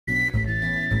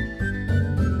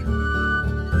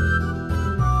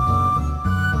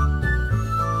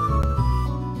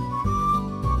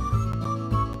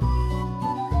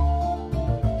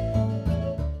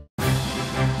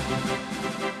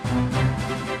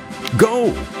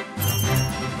Go!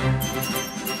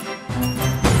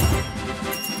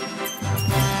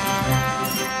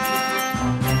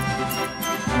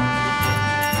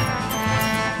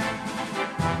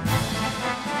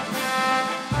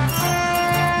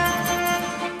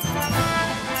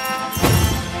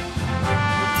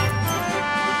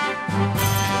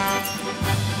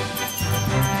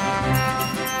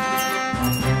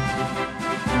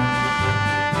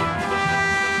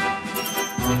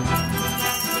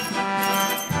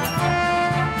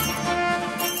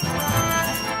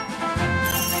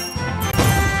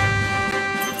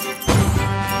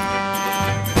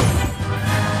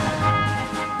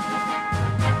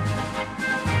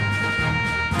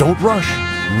 Don't rush.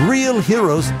 Real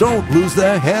heroes don't lose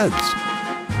their heads.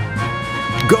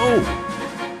 Go!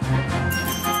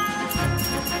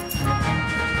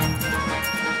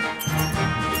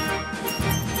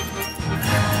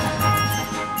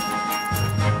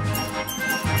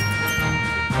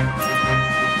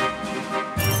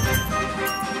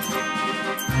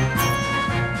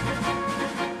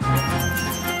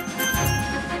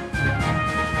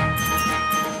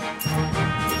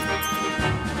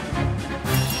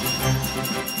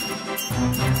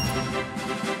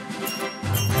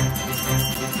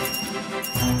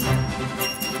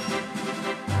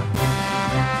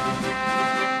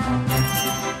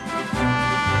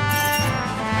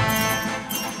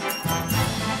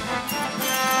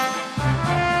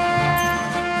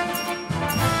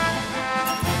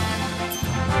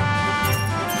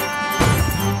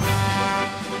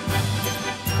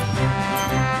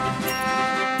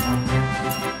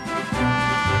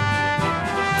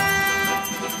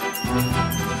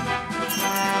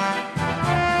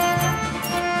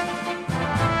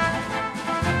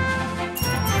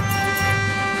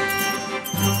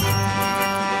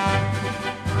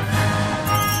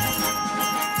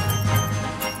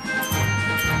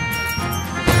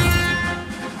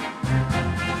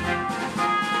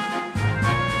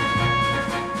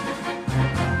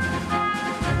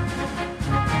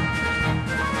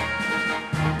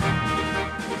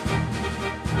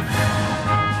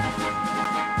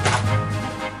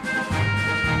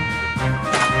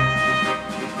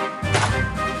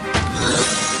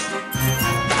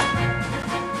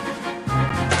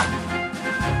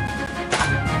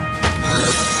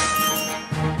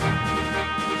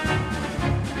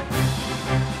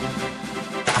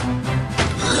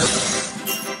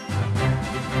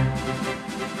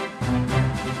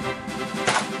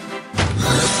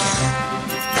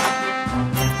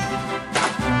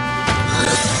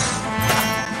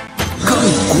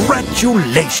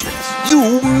 Congratulations!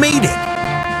 You made it!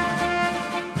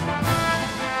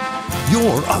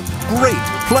 You're a great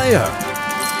player!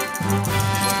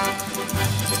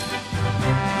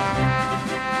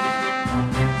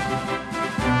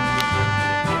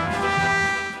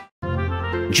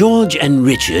 George and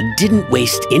Richard didn't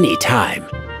waste any time.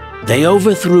 They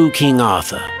overthrew King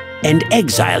Arthur and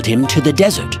exiled him to the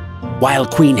desert, while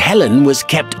Queen Helen was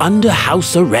kept under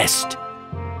house arrest.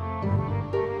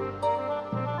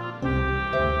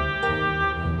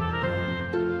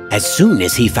 As soon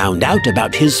as he found out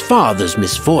about his father's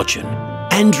misfortune,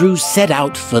 Andrew set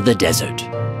out for the desert.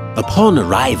 Upon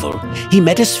arrival, he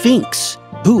met a sphinx,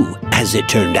 who, as it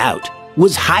turned out,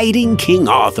 was hiding King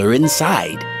Arthur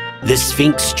inside. The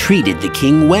sphinx treated the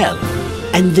king well,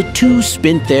 and the two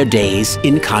spent their days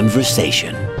in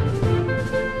conversation.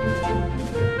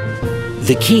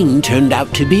 The king turned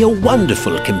out to be a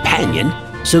wonderful companion,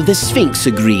 so the sphinx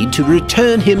agreed to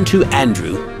return him to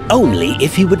Andrew only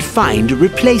if he would find a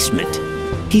replacement.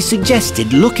 He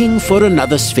suggested looking for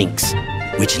another sphinx,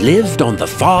 which lived on the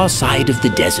far side of the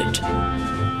desert.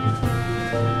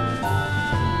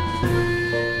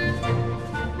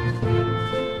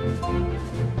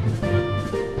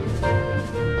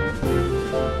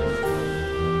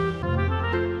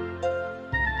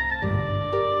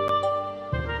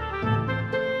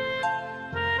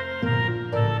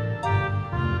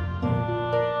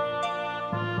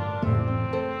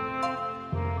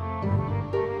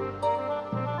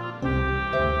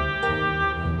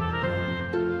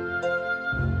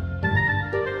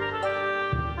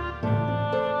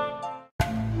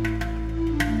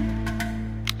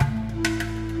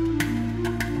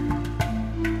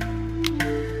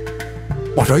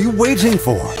 What are you waiting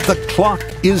for? The clock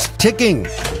is ticking.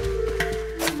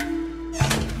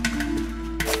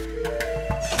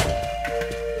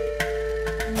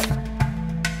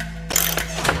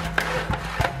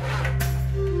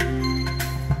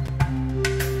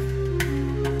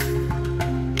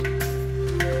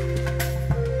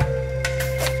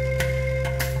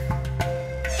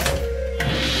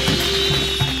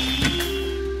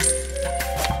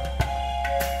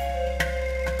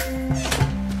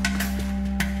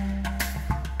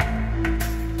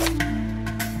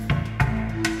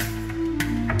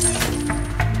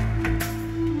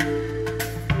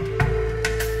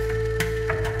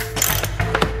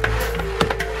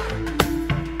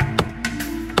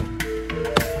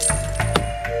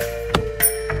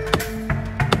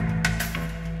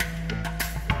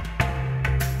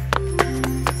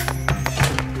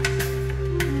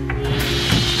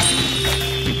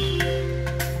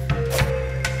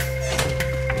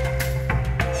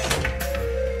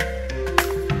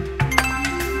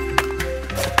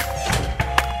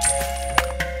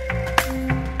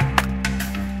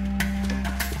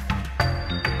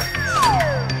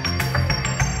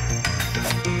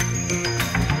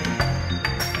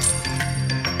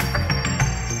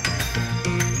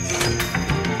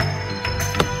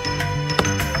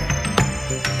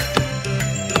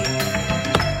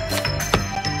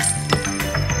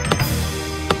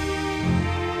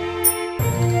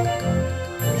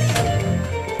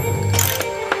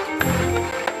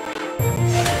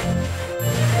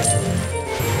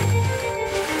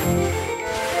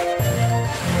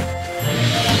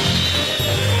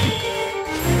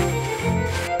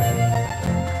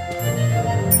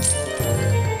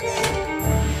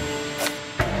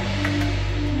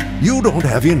 You don't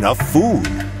have enough food.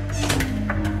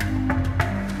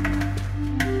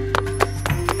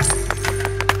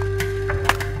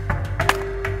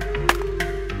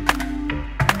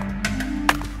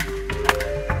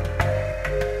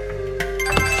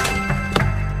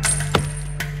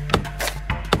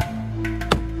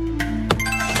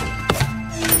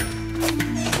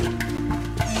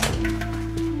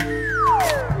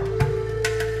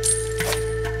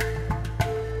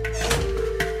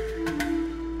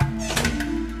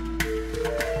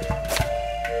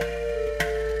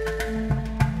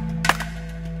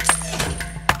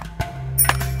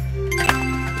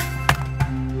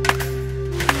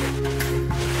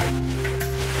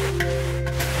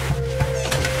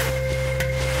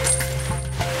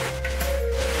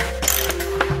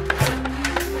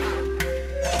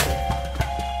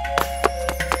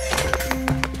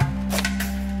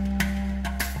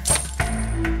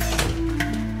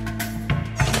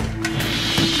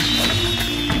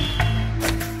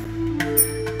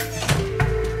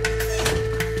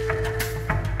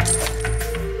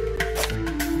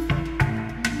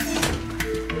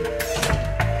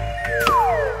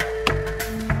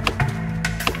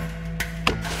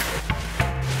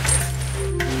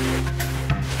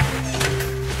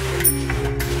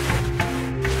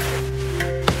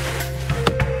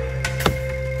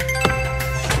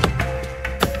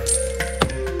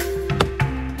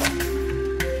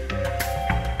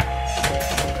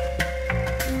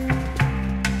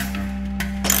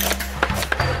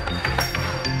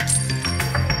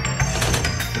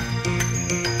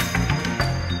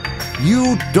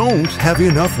 You don't have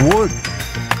enough wood.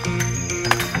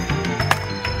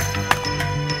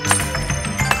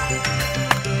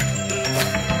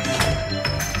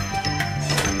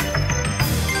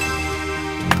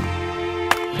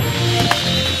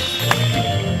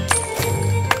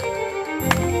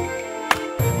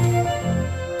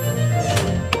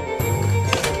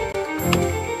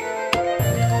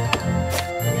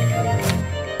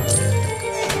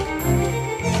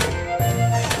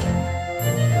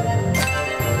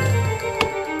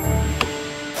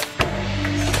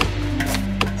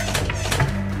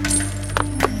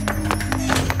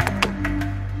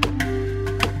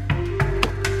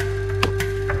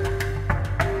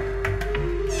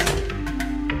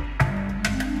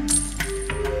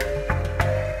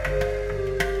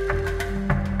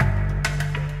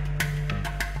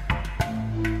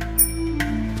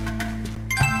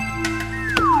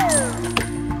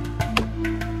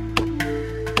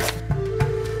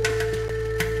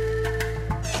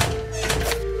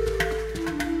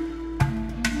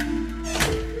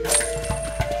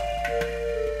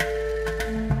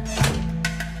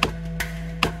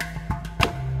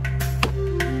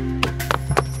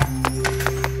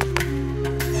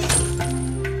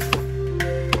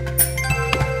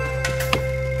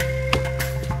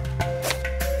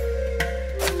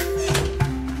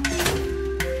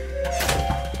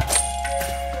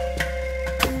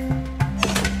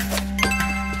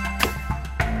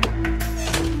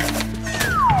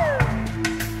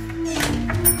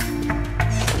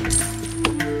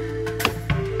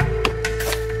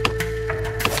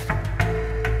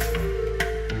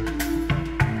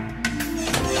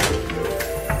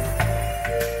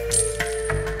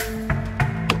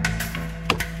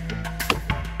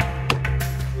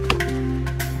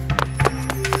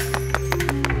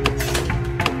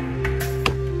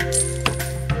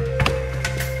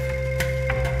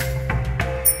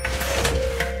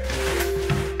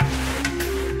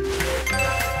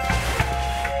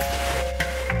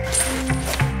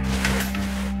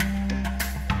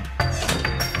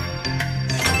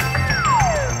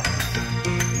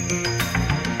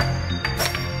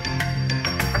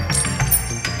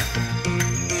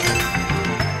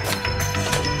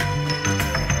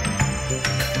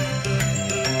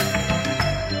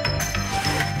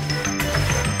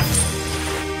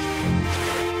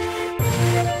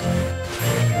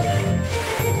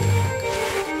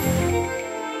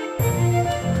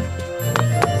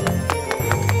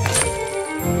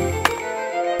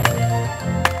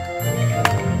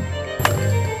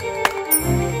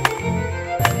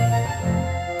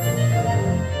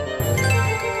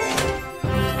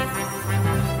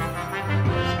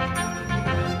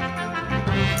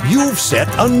 You've set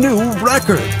a new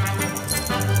record.